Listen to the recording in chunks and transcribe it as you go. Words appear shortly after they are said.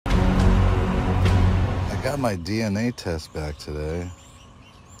got my DNA test back today,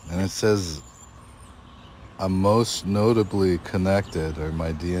 and it says I'm most notably connected, or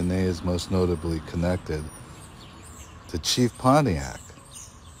my DNA is most notably connected to Chief Pontiac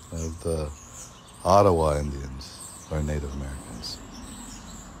of the Ottawa Indians, or Native Americans.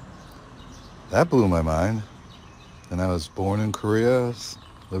 That blew my mind. And I was born in Korea,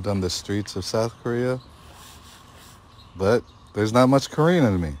 lived on the streets of South Korea, but there's not much Korean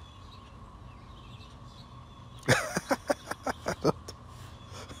in me.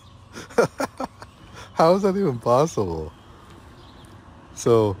 How is that even possible?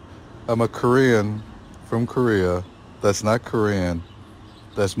 So, I'm a Korean from Korea that's not Korean,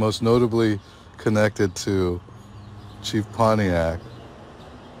 that's most notably connected to Chief Pontiac.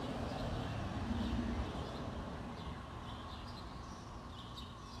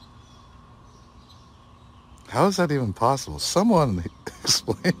 How is that even possible? Someone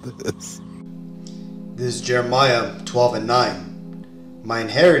explain this. This is Jeremiah 12:9. Mine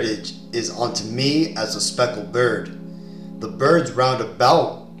heritage is unto me as a speckled bird. The birds round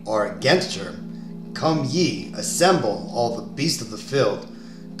about are against her. Come ye, assemble all the beasts of the field.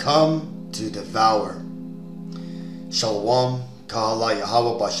 Come to devour. Shalom, Kahala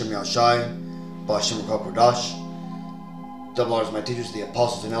Yahweh, Bashem Yahshai, Bashem Kakodash. Double honors my teachers, the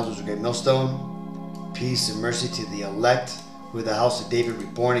apostles and elders of Great Millstone. Peace and mercy to the elect, who are the house of David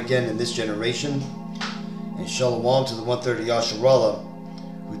reborn again in this generation. And shalom to the 1/3 of Yasharallah,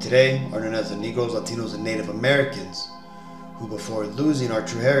 who today are known as the Negroes, Latinos, and Native Americans, who before losing our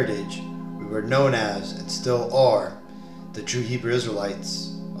true heritage, we were known as, and still are, the true Hebrew Israelites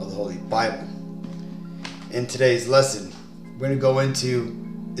of the Holy Bible. In today's lesson, we're going to go into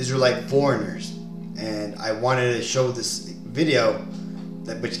Israelite foreigners, and I wanted to show this video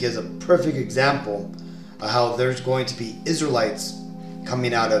which gives a perfect example of how there's going to be Israelites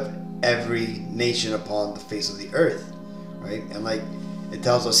coming out of every nation upon the face of the earth, right? And like it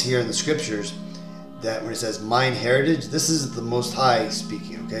tells us here in the scriptures that when it says mine heritage, this is the Most High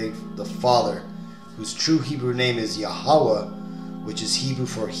speaking, okay? The Father, whose true Hebrew name is Yahweh, which is Hebrew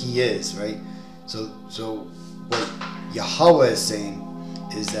for He is, right? So what Yahweh is saying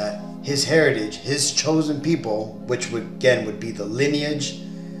is that His heritage, His chosen people, which would be the lineage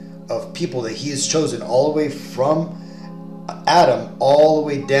of people that He has chosen all the way from Adam all the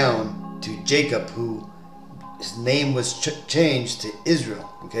way down to Jacob, who his name was changed to Israel,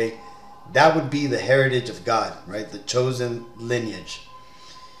 okay? That would be the heritage of God, right? The chosen lineage.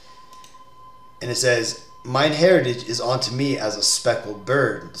 And it says, mine heritage is unto me as a speckled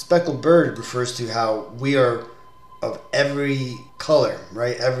bird. The speckled bird refers to how we are of every color,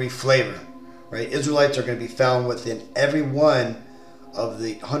 right? Every flavor, right? Israelites are going to be found within every one of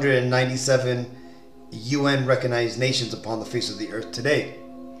the 197 UN recognized nations upon the face of the earth today.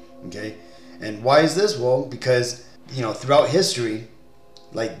 Okay? And why is this? Well, because, throughout history,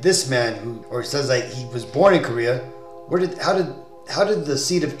 like this man or it says like he was born in Korea, how did the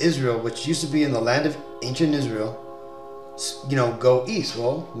seed of Israel, which used to be in the land of ancient Israel, go east?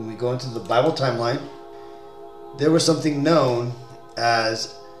 Well, when we go into the Bible timeline, there was something known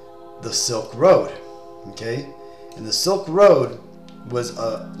as the Silk Road, okay? And the Silk Road was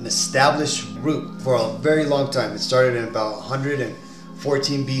an established route for a very long time. It started in about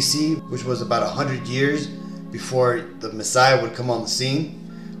 114 BC, which was about 100 years before the Messiah would come on the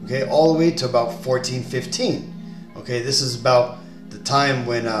scene, okay? All the way to about 1415, okay? This is about the time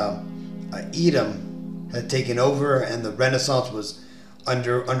when Edom had taken over and the Renaissance was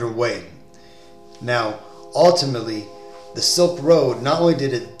underway. Now, ultimately, the Silk Road, not only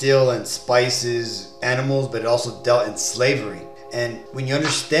did it deal in spices, animals, but it also dealt in slavery. And when you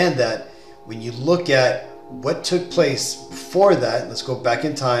understand that, when you look at what took place before that, let's go back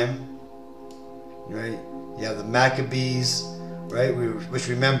in time, right? You have the Maccabees, right? Which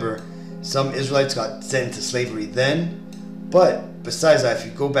remember, some Israelites got sent into slavery then. But besides that, if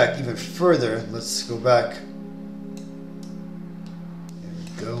you go back even further, let's go back. There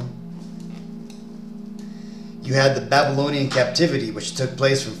we go. You had the Babylonian captivity, which took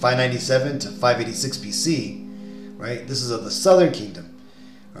place from 597 to 586 BC, right? This is of the southern kingdom,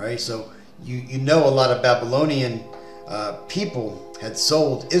 all right? So you know a lot of Babylonian people had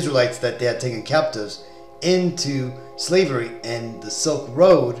sold Israelites that they had taken captives into slavery, and the Silk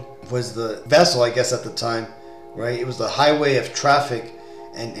Road was the vessel, I guess, at the time, right? It was the highway of traffic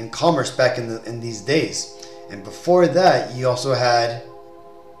and commerce back in these days. And before that, you also had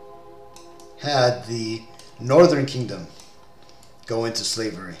the Northern Kingdom go into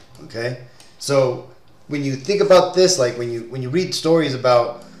slavery, okay? So when you think about this, like when you read stories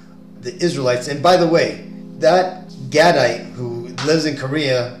about the Israelites, and by the way, that Gadite who lives in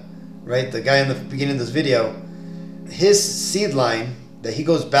Korea, right, the guy in the beginning of this video, his seed line that he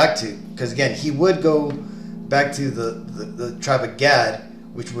goes back to, because again, he would go back to the tribe of Gad,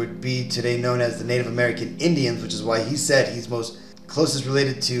 which would be today known as the Native American Indians, which is why he said he's most closest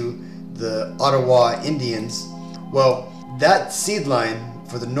related to the Ottawa Indians. Well, that seed line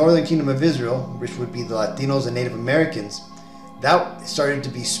for the northern kingdom of Israel, which would be the Latinos and Native Americans, that started to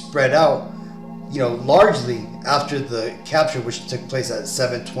be spread out, largely after the capture, which took place at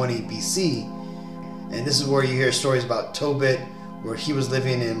 720 BC. And this is where you hear stories about Tobit, where he was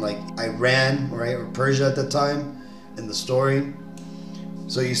living in like Iran, right, or Persia at the time in the story.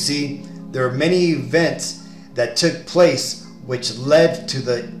 So you see, there are many events that took place which led to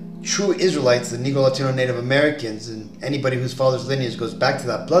the true Israelites, the Negro, Latino, Native Americans, and anybody whose father's lineage goes back to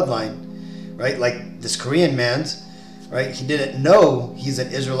that bloodline, right? Like this Korean man's, right? He didn't know he's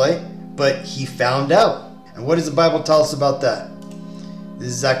an Israelite, but he found out. And what does the Bible tell us about that? This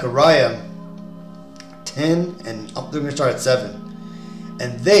is Zechariah 10, and we're going to start at 7.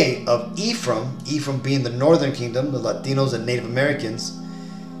 And they of Ephraim being the northern kingdom, the Latinos and Native Americans,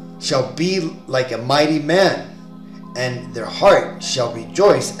 shall be like a mighty man, and their heart shall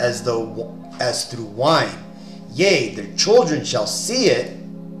rejoice as through wine. Yea, their children shall see it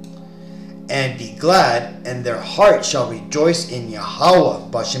and be glad, and their heart shall rejoice in Yahweh,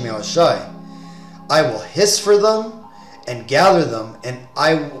 B'Shem Yahushai. I will hiss for them and gather them, and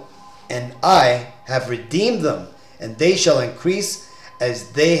I have redeemed them, and they shall increase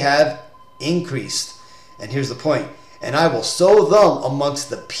as they have increased. And here's the point. And I will sow them amongst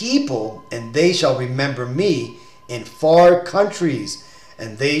the people, and they shall remember me in far countries,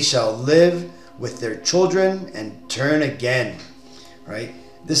 and they shall live with their children and turn again. Right?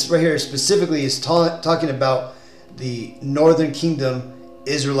 This right here specifically is talking about the northern kingdom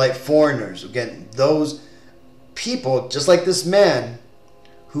Israelite foreigners. Again, those people, just like this man,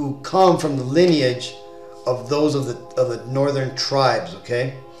 who come from the lineage of those of the northern tribes.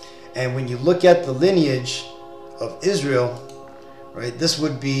 Okay, and when you look at the lineage of Israel, right, this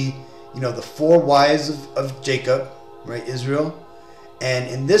would be, the 4 wives of Jacob, right, Israel. And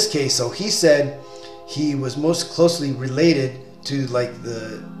in this case, so he said he was most closely related to like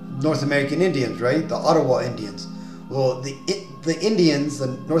the North American Indians, right, the Ottawa Indians. Well, the Indians, the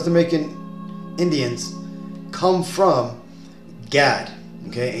North American Indians, come from Gad,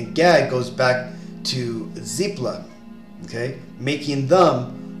 okay, and Gad goes back to Ziplah, okay, making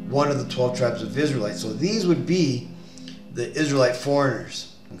them one of the 12 tribes of Israelites. So these would be the Israelite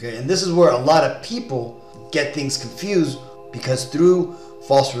foreigners, okay, and this is where a lot of people get things confused, because through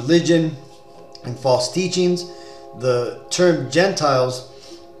false religion and false teachings, the term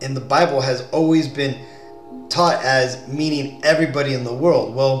Gentiles in the Bible has always been taught as meaning everybody in the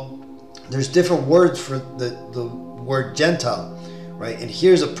world. Well, there's different words for the word Gentile, right? And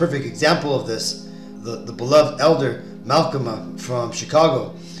here's a perfect example of this. The beloved elder Malcolm from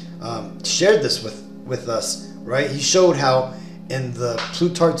Chicago shared this with us, right? He showed how in the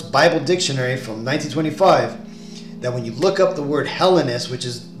Plutarch's Bible Dictionary from 1925, that when you look up the word Hellenist, which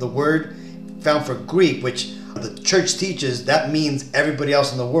is the word found for Greek, which the church teaches that means everybody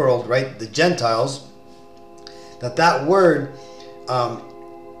else in the world, right? The Gentiles. That word,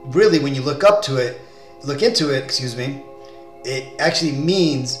 really, when you look into it, it actually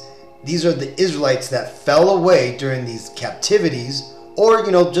means these are the Israelites that fell away during these captivities, or,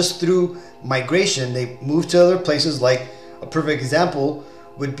 just through migration, they moved to other places. Like a perfect example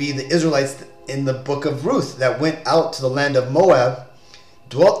would be the Israelites in the book of Ruth that went out to the land of Moab,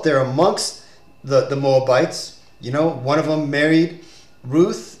 dwelt there amongst the Moabites. One of them married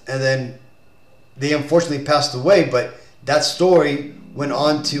Ruth, and then they unfortunately passed away, but that story went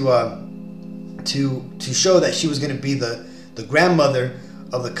on to show that she was going to be the grandmother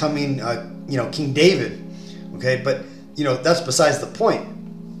of the coming King David. Okay, but that's besides the point.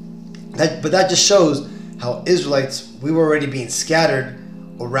 But that just shows how Israelites, we were already being scattered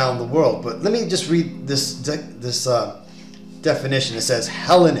around the world. But let me just read this definition. It says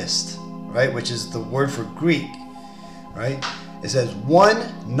Hellenist, right, which is the word for Greek, right? It says one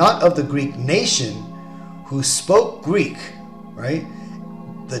not of the Greek nation who spoke Greek, right?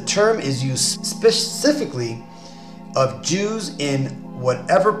 The term is used specifically of Jews in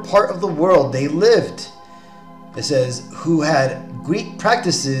whatever part of the world they lived. It says who had Greek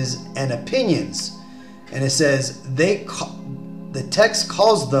practices and opinions, and it says the text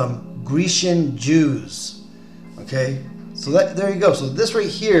calls them Grecian Jews. Okay, so there you go. So this right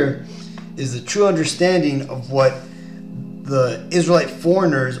here is the true understanding of what the Israelite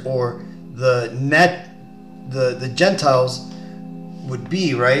foreigners or the Gentiles would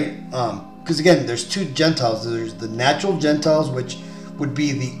be, right? Because again, there's two Gentiles. There's the natural Gentiles, which would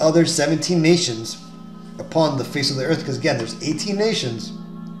be the other 17 nations upon the face of the earth, because again, there's 18 nations,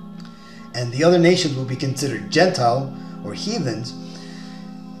 and the other nations will be considered Gentile or heathens.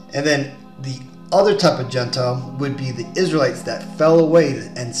 And then the other type of Gentile would be the Israelites that fell away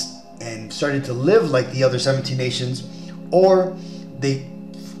and started to live like the other 17 nations, or they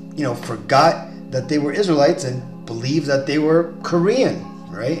forgot that they were Israelites and believed that they were Korean,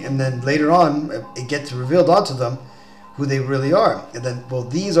 right? And then later on it gets revealed onto them who they really are. And then, well,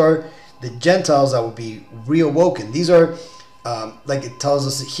 these are the Gentiles that will be reawoken. These are like it tells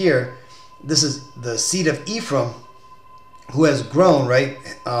us here, this is the seed of Ephraim who has grown, right?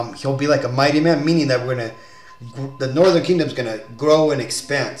 He'll be like a mighty man, meaning that the northern kingdom is going to grow and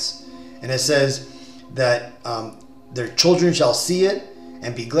expand. And it says that their children shall see it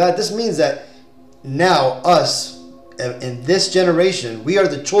and be glad. This means that now us, in this generation, we are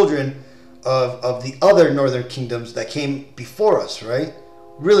the children of the other northern kingdoms that came before us, right?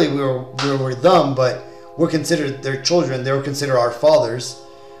 Really, we were them, but we're considered their children. They were considered our fathers,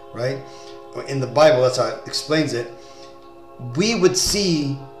 right? In the Bible, that's how it explains it. We would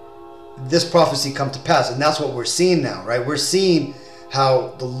see this prophecy come to pass, and that's what we're seeing now, right? We're seeing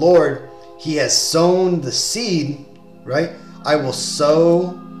how the Lord, He has sown the seed, right? I will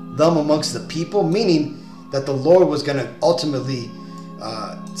sow them amongst the people, meaning that the Lord was going to ultimately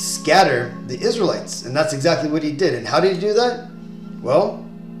scatter the Israelites, and that's exactly what He did. And how did He do that? Well,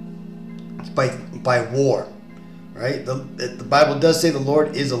 by war, right? The Bible does say the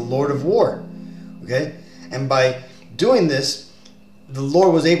Lord is a Lord of war, okay? And by doing this, the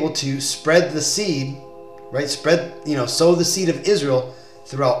Lord was able to spread the seed, right? Sow the seed of Israel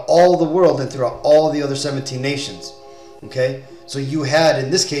throughout all the world and throughout all the other 17 nations, okay? So you had,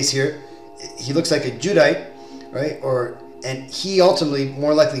 in this case here, he looks like a Judite, right? And he ultimately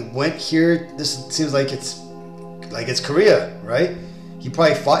more likely went here. This seems like it's Korea, right? He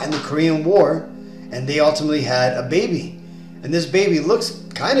probably fought in the Korean War, and they ultimately had a baby. And this baby looks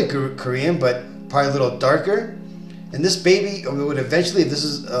kind of Korean, but probably a little darker. And this baby would eventually, if this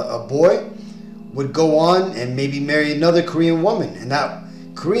is a boy, would go on and maybe marry another Korean woman. And that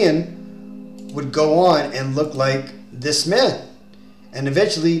Korean would go on and look like this man. And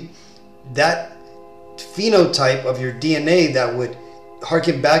eventually, that phenotype of your DNA that would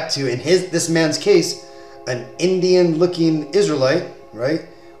harken back to, in this man's case, an Indian-looking Israelite, right,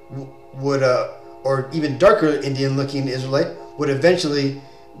 would or even darker Indian-looking Israelite would eventually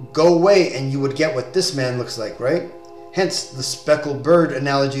go away, and you would get what this man looks like, right? Hence the speckled bird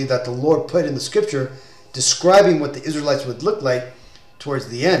analogy that the Lord put in the scripture, describing what the Israelites would look like towards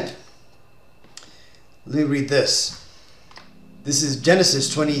the end. Let me read this. This is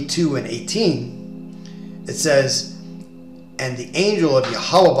Genesis 22:18. It says, "And the angel of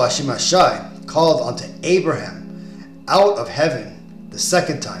Yahweh Bashimashai called unto Abraham out of heaven the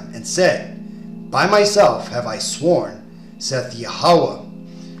second time, and said, By myself have I sworn, saith Yahweh,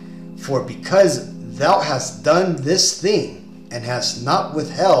 for because thou hast done this thing, and hast not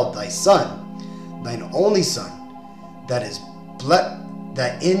withheld thy son, thine only son, that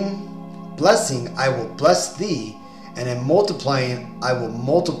in blessing I will bless thee, and in multiplying I will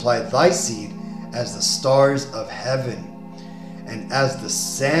multiply thy seed as the stars of heaven, and as the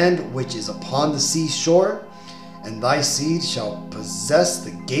sand which is upon the seashore, and thy seed shall possess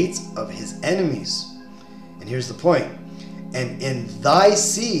the gates of his enemies." And here's the point. "And in thy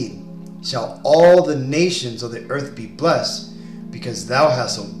seed shall all the nations of the earth be blessed, because thou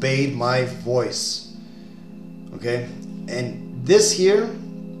hast obeyed my voice." Okay? And this here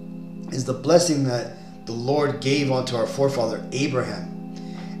is the blessing that the Lord gave unto our forefather Abraham.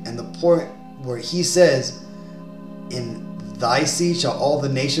 And the point where he says, "In thy seed shall all the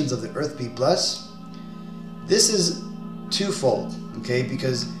nations of the earth be blessed," this is twofold, okay?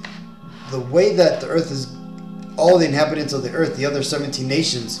 Because the way that the earth is, all the inhabitants of the earth, the other 17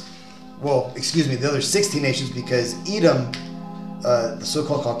 nations, the other 16 nations, because Edom, the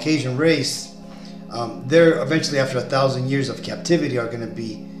so-called Caucasian race, they're eventually, after 1,000 years of captivity, are going to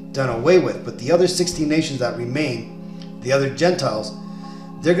be done away with. But the other 16 nations that remain, the other Gentiles,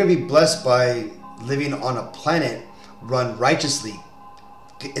 they're going to be blessed by living on a planet run righteously.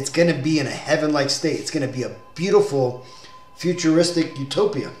 It's going to be in a heaven-like state. It's going to be a beautiful, futuristic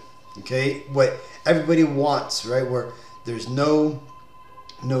utopia. Okay, what everybody wants, right? Where there's no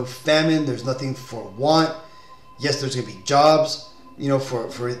famine, there's nothing for want. Yes, there's going to be jobs,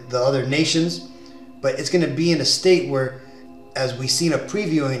 for the other nations, but it's going to be in a state where, as we seen a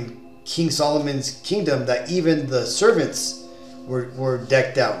preview in King Solomon's kingdom, that even the servants were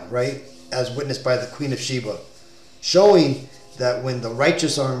decked out, right? As witnessed by the Queen of Sheba, showing that when the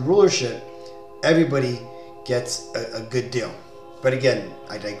righteous are in rulership, everybody gets a good deal. But again,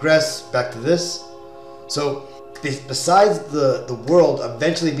 I digress. Back to this. So besides the world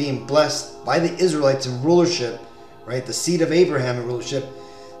eventually being blessed by the Israelites in rulership, right, the seed of Abraham in rulership,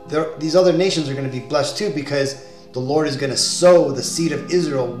 these other nations are going to be blessed too, because the Lord is going to sow the seed of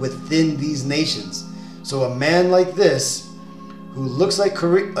Israel within these nations. So a man like this, who looks like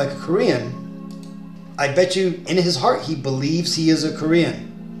a Korean, I bet you in his heart he believes he is a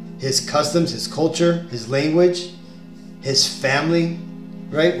Korean. His customs, his culture, his language, his family,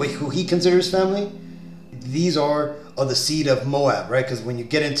 right, who he considers family, these are of the seed of Moab, right? Because when you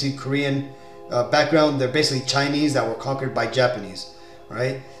get into Korean background, they're basically Chinese that were conquered by Japanese,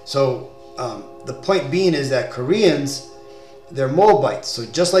 right? So the point being is that Koreans, they're Moabites. So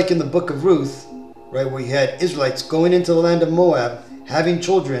just like in the book of Ruth, right, where you had Israelites going into the land of Moab, having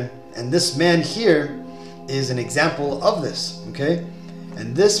children, and this man here is an example of this, okay?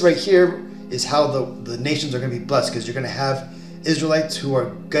 And this right here is how the nations are going to be blessed, because you're going to have Israelites who are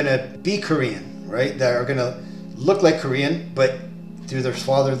going to be Korean, right, that are going to look like Korean, but through their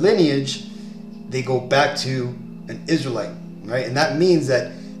father lineage, they go back to an Israelite, right? And that means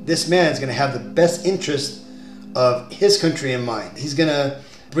that this man is going to have the best interest of his country in mind. He's going to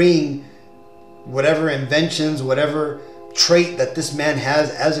bring whatever inventions, whatever trait that this man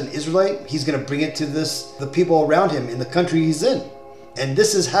has as an Israelite, he's going to bring it to the people around him in the country he's in. And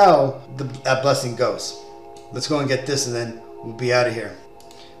this is how that blessing goes. Let's go and get this, and then we'll be out of here.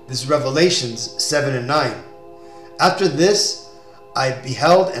 This is Revelations 7 and 9. After this, I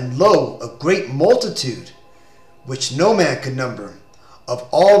beheld, and lo, a great multitude, which no man could number, of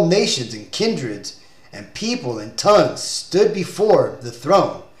all nations and kindreds and people and tongues, stood before the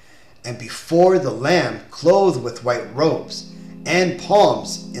throne and before the Lamb, clothed with white robes and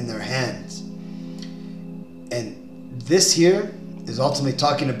palms in their hands. And this here is ultimately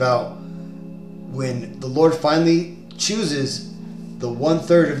talking about when the Lord finally chooses the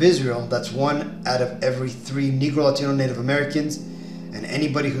 1/3 of Israel. That's one out of every 3 Negro, Latino, Native Americans, and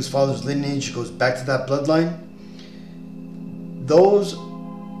anybody whose father's lineage goes back to that bloodline. Those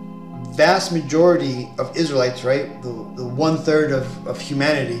vast majority of Israelites, right, the 1/3 of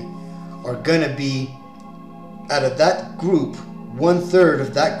humanity, are going to be, out of that group, 1/3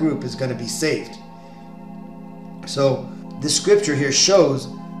 of that group is going to be saved. So this scripture here shows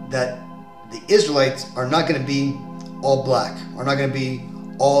that the Israelites are not going to be all black, are not going to be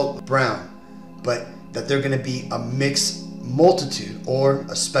all brown, but that they're going to be a mixed multitude, or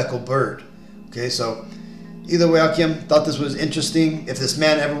a speckled bird. Okay, so either way, Akim, thought this was interesting. If this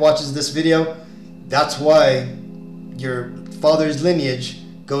man ever watches this video, that's why your father's lineage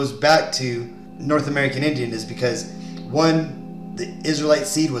goes back to North American Indian, is because one, the Israelite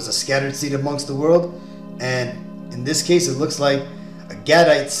seed was a scattered seed amongst the world, and in this case it looks like a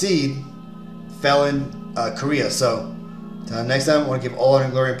Gadite seed fell in Korea. So till next time, I want to give all honor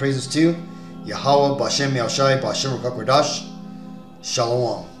and glory and praises to Yahweh, Bashem Yahushai, Bashem Ruach HaKodesh.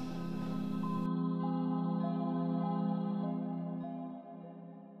 Shalom.